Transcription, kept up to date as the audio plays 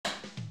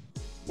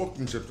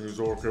Welcome to Japanese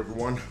Oracle,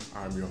 everyone.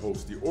 I'm your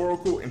host, The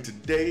Oracle, and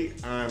today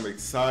I'm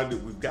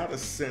excited. We've got a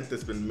scent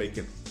that's been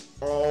making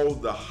all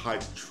the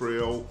hype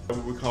trail,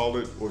 what we call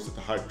it, or is it the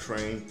hype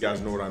train? You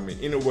guys know what I mean.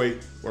 Anyway,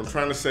 what I'm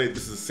trying to say,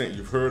 this is a scent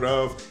you've heard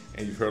of,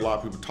 and you've heard a lot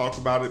of people talk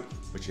about it,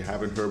 but you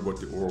haven't heard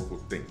what the Oracle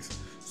thinks.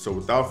 So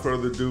without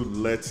further ado,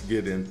 let's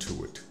get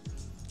into it.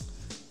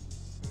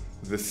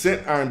 The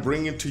scent I'm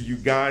bringing to you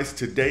guys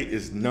today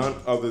is none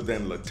other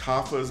than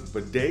Lattafa's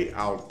Badee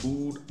al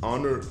Oud,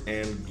 Honor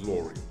and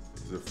Glory.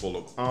 Is it full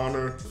of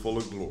honor, full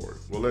of glory?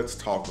 Well, let's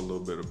talk a little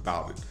bit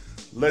about it.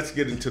 Let's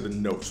get into the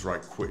notes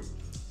right quick.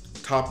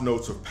 Top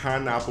notes of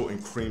pineapple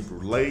and creme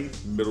brulee,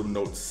 middle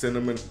notes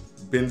cinnamon,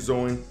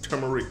 benzoin,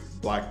 turmeric,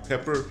 black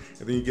pepper,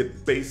 and then you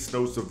get base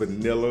notes of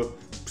vanilla,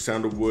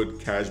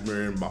 sandalwood,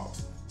 cashmere, and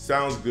moss.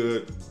 Sounds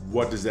good.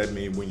 What does that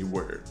mean when you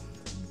wear it?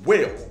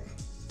 Well,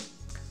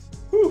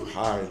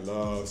 I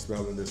love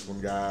smelling this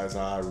one, guys.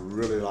 I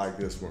really like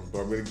this one,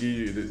 but I'm gonna give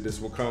you, this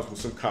one comes with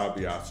some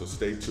caveats, so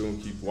stay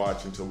tuned, keep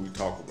watching until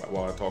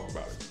while I talk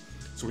about it.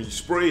 So when you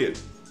spray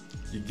it,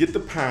 you get the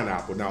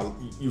pineapple. Now,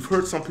 you've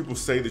heard some people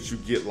say that you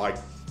get like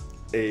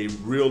a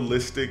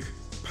realistic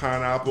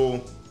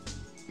pineapple.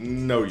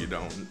 No, you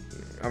don't.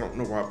 I don't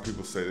know why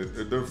people say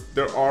that.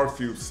 There are a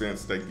few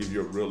scents that give you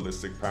a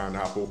realistic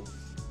pineapple.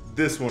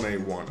 This one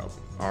ain't one of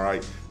them, all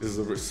right? This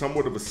is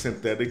somewhat of a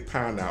synthetic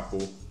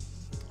pineapple.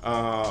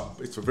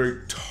 It's a very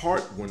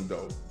tart one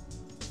though.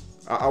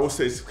 I would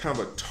say it's kind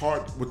of a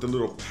tart with a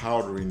little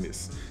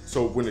powderiness.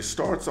 So when it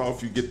starts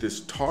off, you get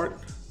this tart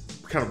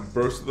kind of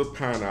burst of the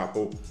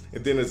pineapple,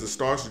 and then as it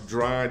starts to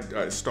dry,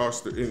 it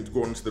starts to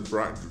go into the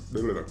dry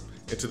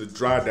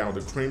down.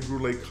 The creme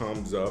brulee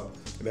comes up,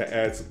 and that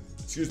adds,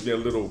 a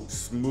little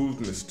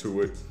smoothness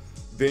to it.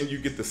 Then you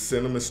get the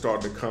cinnamon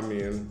starting to come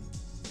in.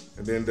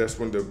 And then that's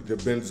when the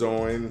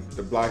benzoin,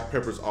 the black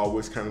pepper is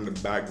always kind of in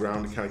the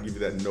background to kind of give you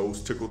that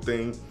nose tickle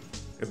thing.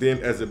 And then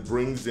as it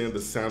brings in,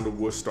 the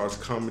sandalwood starts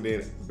coming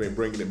in,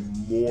 bringing it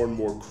more and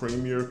more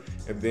creamier.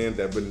 And then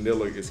that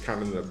vanilla is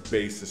kind of in the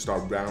base and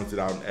start rounds it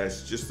out and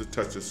adds just a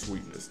touch of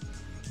sweetness.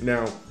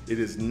 Now, it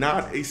is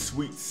not a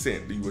sweet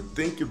scent that you would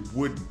think it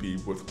would be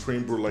with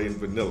creme brulee and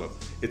vanilla.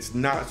 It's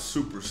not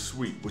super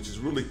sweet, which is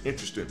really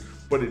interesting,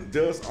 but it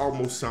does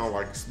almost smell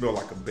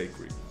like a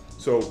bakery.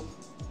 So,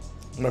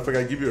 matter of fact,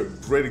 I give you a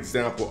great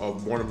example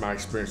of one of my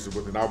experiences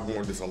with it. I've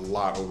worn this a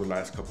lot over the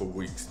last couple of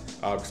weeks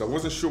because I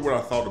wasn't sure what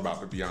I thought about it,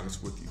 to be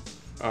honest with you.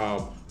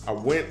 I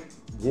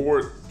wore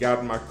it, got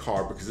in my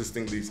car because this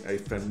thing leaves a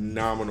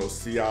phenomenal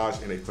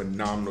sillage and a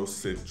phenomenal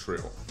scent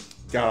trail.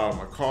 Got out of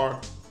my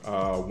car,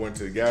 went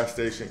to the gas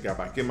station, got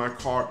back in my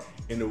car,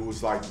 and it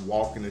was like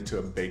walking into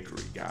a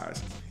bakery,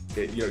 guys.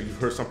 You've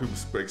heard some people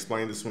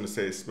explain this one to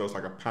say it smells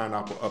like a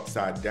pineapple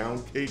upside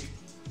down cake.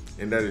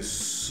 And that is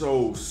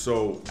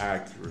so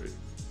accurate.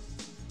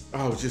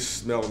 Oh, just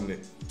smelling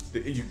it.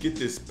 You get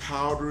this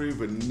powdery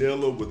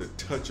vanilla with a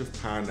touch of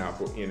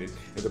pineapple in it.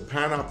 And the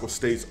pineapple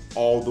stays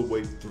all the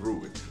way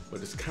through it,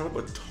 but it's kind of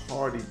a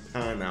tarty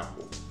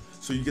pineapple.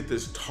 So you get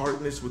this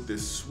tartness with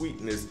this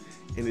sweetness,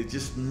 and it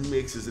just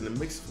mixes, and it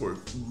makes for a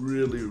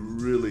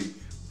really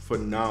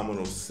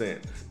phenomenal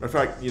scent. Matter of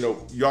fact,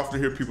 you often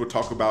hear people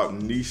talk about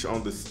niche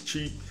on the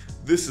cheap.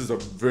 This is a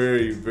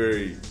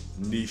very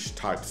niche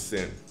type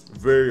scent.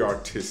 Very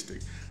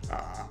artistic.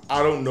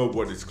 I don't know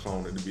what it's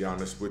cloning, to be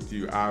honest with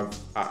you. I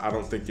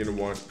don't think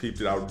anyone's peeped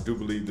it. I do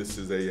believe this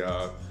is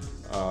an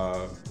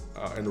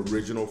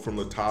original from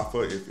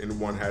Lattafa. If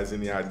anyone has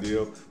any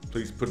idea,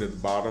 please put it at the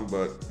bottom.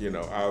 But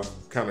I've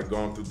kind of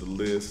gone through the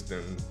list,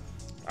 and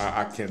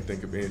I can't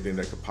think of anything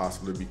that could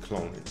possibly be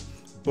cloning.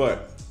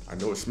 But I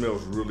know it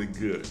smells really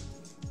good.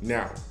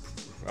 Now,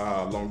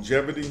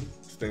 longevity.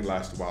 This thing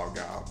lasts a while,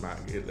 guys.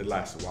 It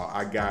lasts a while.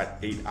 I got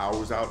 8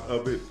 hours out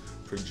of it.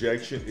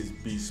 Projection is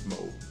beast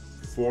mode.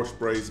 4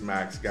 sprays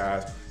max,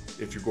 guys.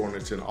 If you're going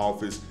into an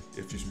office,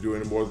 if you're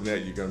doing more than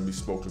that, you're gonna be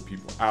smoking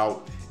people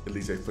out. It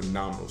leaves a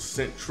phenomenal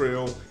scent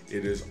trail.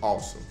 It is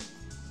awesome.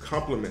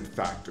 Compliment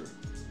factor,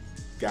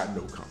 got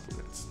no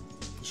compliments.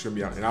 It's gonna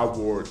be out, and I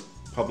wore it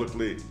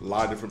publicly, a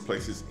lot of different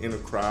places, in a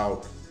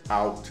crowd,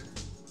 out,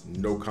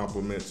 no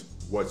compliments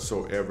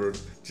whatsoever.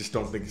 Just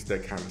don't think it's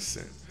that kind of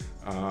scent.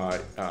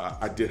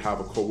 I did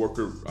have a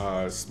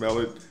coworker smell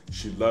it.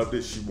 She loved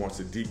it. She wants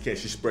a decant.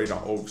 She sprayed it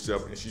all over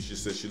herself, and she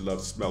just said she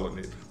loves smelling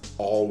it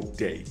all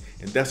day.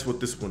 And that's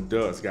what this one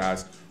does,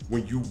 guys.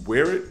 When you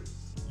wear it,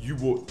 you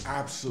will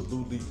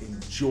absolutely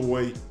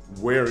enjoy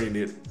wearing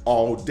it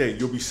all day.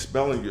 You'll be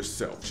smelling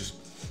yourself. Just,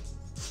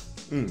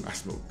 I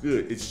smell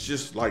good. It's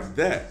just like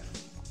that.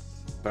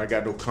 But I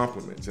got no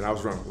compliments, and I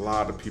was around a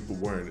lot of people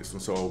wearing this one.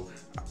 So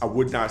I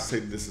would not say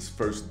this is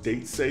first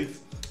date safe.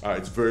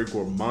 It's very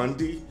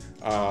gourmandy.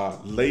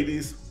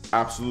 Ladies,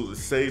 absolutely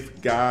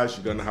safe. Guys,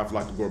 you're gonna have to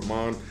like the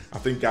gourmand. I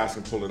think guys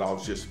can pull it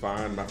off just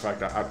fine. Matter of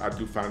fact, I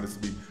do find this to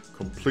be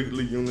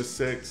completely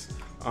unisex.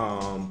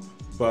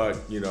 But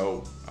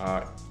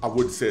I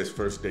wouldn't say it's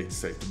first date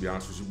safe, to be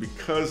honest with you,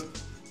 because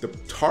the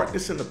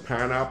tartness in the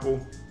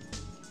pineapple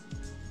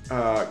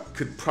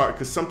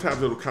because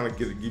sometimes it'll kind of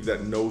give you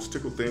that nose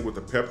tickle thing with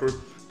the pepper,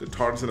 the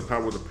tartness in the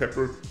pineapple with the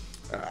pepper.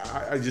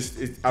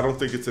 I don't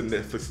think it's a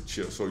Netflix and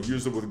chill. So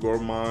usually with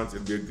gourmands,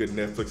 it'd be a good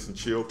Netflix and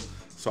chill.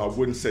 So I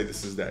wouldn't say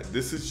this is that.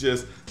 This is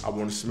just, I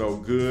want to smell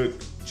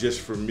good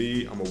just for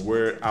me. I'm gonna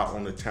wear it out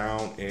on the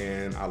town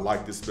and I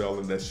like the smell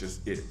and that's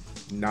just it.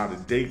 Not a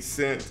date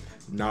scent,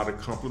 not a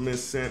compliment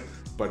scent,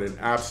 but an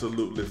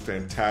absolutely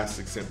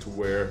fantastic scent to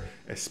wear,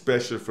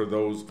 especially for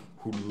those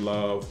who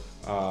love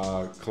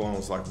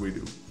colognes like we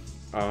do.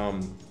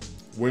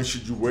 When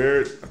should you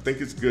wear it? I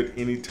think it's good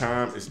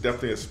anytime. It's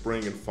definitely a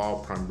spring and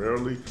fall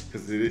primarily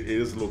because it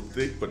is a little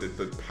thick, but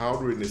the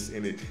powderiness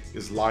in it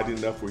is light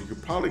enough where you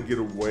could probably get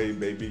away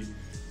maybe.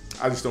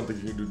 I just don't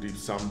think you can do deep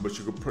summer, but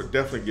you could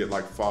definitely get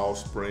like fall,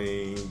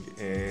 spring,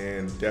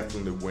 and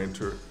definitely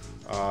winter.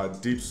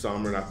 Deep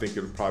summer, and I think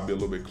it'll probably be a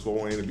little bit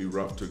cloying and be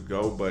rough to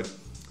go, but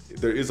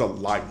there is a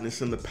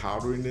lightness in the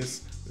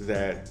powderiness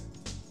that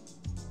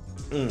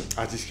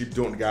I just keep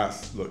doing it.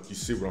 Guys, look, you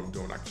see what I'm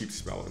doing. I keep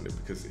smelling it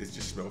because it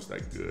just smells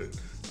that good.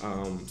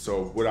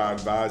 So would I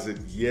advise it?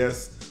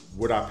 Yes.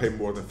 Would I pay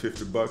more than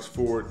 $50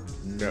 for it?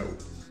 No.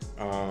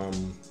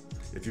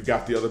 If you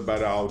got the other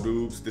Badee al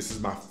Ouds, this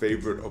is my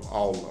favorite of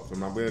all of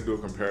them. I'm gonna do a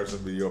comparison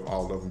video of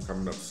all of them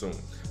coming up soon.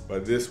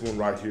 But this one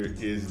right here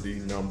is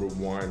the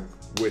 #1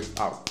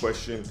 without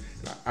question,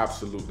 and I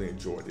absolutely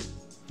enjoyed it.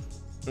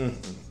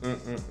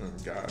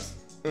 Guys,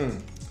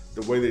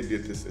 the way they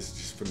did this is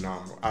just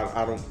phenomenal.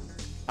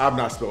 I've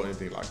not smelled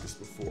anything like this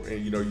before.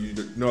 And you know,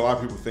 a lot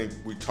of people think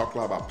we talk a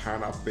lot about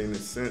pineapple being in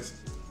scents.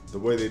 The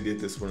way they did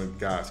this one,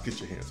 guys, get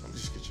your hands on it.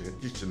 Just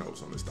get your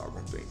nose on this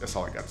doggone thing. That's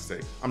all I got to say.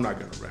 I'm not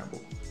gonna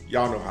ramble.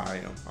 Y'all know how I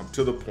am. I'm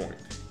to the point.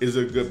 Is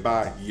it a good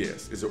buy?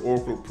 Yes. Is it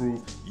Oracle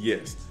approved?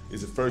 Yes.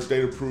 Is it first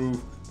date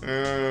approved?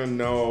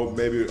 No,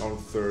 maybe on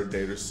third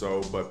date or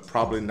so, but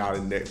probably not a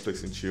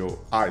Netflix and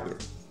chill either.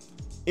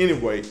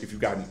 Anyway, if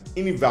you've gotten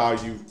any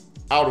value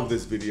out of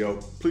this video,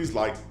 please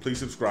like, please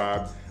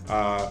subscribe.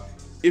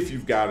 If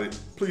you've got it,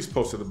 please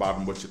post at the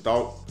bottom what you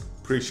thought.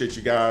 Appreciate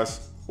you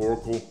guys.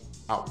 Oracle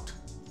out.